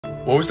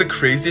What was the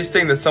craziest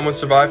thing that someone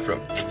survived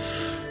from?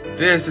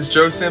 This is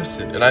Joe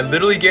Simpson, and I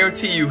literally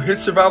guarantee you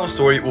his survival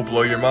story will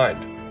blow your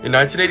mind. In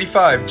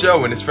 1985,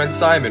 Joe and his friend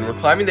Simon were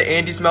climbing the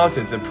Andes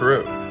Mountains in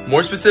Peru.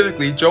 More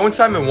specifically, Joe and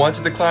Simon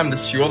wanted to climb the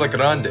Ciudad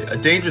Grande, a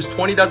dangerous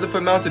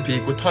 20,000-foot mountain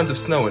peak with tons of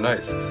snow and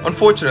ice.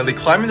 Unfortunately,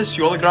 climbing the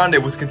Ciudad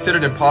Grande was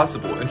considered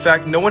impossible. In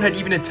fact, no one had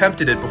even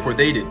attempted it before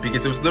they did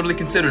because it was literally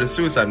considered a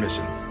suicide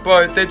mission.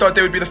 But they thought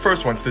they would be the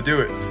first ones to do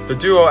it. The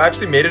duo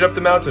actually made it up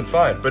the mountain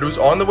fine, but it was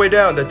on the way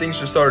down that things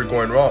just started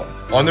going wrong.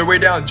 On their way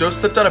down, Joe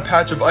slipped on a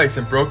patch of ice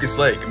and broke his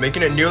leg,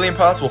 making it nearly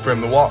impossible for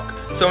him to walk.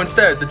 So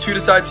instead, the two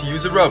decided to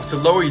use a rope to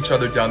lower each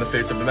other down the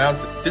face of the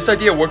mountain. This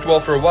idea worked well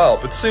for a while,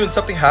 but soon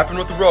something happened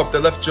with the rope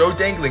that left Joe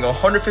dangling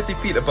 150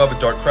 feet above a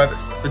dark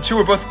crevice. The two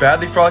were both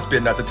badly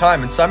frostbitten at the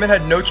time, and Simon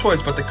had no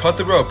choice but to cut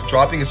the rope,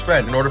 dropping his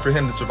friend in order for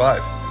him to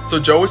survive. So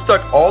Joe was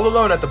stuck all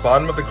alone at the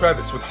bottom of the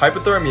crevice with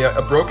hypothermia,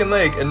 a broken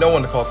leg, and no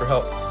one to call for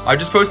help. I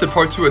just posted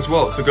part 2 as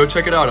well, so go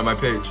check it out on my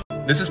page.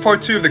 This is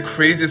part 2 of the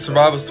craziest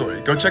survival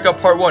story. Go check out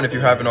part 1 if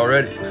you haven't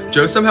already.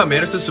 Joe somehow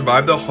managed to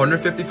survive the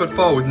 150-foot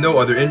fall with no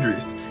other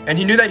injuries. And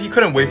he knew that he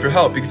couldn't wait for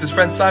help because his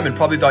friend Simon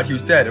probably thought he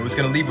was dead and was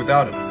going to leave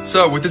without him.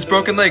 So, with his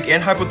broken leg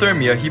and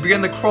hypothermia, he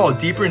began to crawl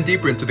deeper and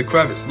deeper into the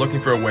crevice, looking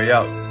for a way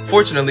out.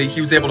 Fortunately, he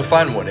was able to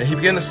find one, and he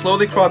began to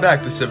slowly crawl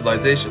back to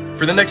civilization.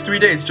 For the next 3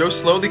 days, Joe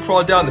slowly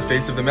crawled down the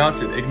face of the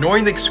mountain,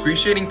 ignoring the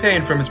excruciating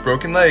pain from his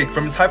broken leg,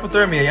 from his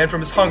hypothermia, and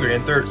from his hunger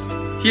and thirst.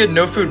 He had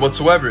no food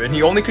whatsoever, and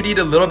he only could eat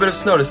a little bit of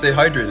snow to stay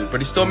hydrated, but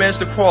he still managed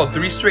to crawl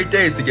 3 straight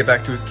days to get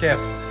back to his camp.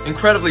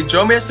 Incredibly,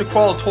 Joe managed to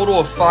crawl a total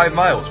of 5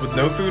 miles with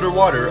no food or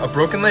water, a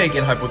broken leg,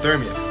 and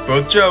hypothermia.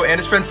 Both Joe and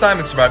his friend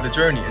Simon survived the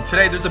journey, and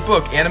today there's a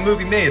book and a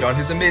movie made on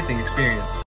his amazing experience.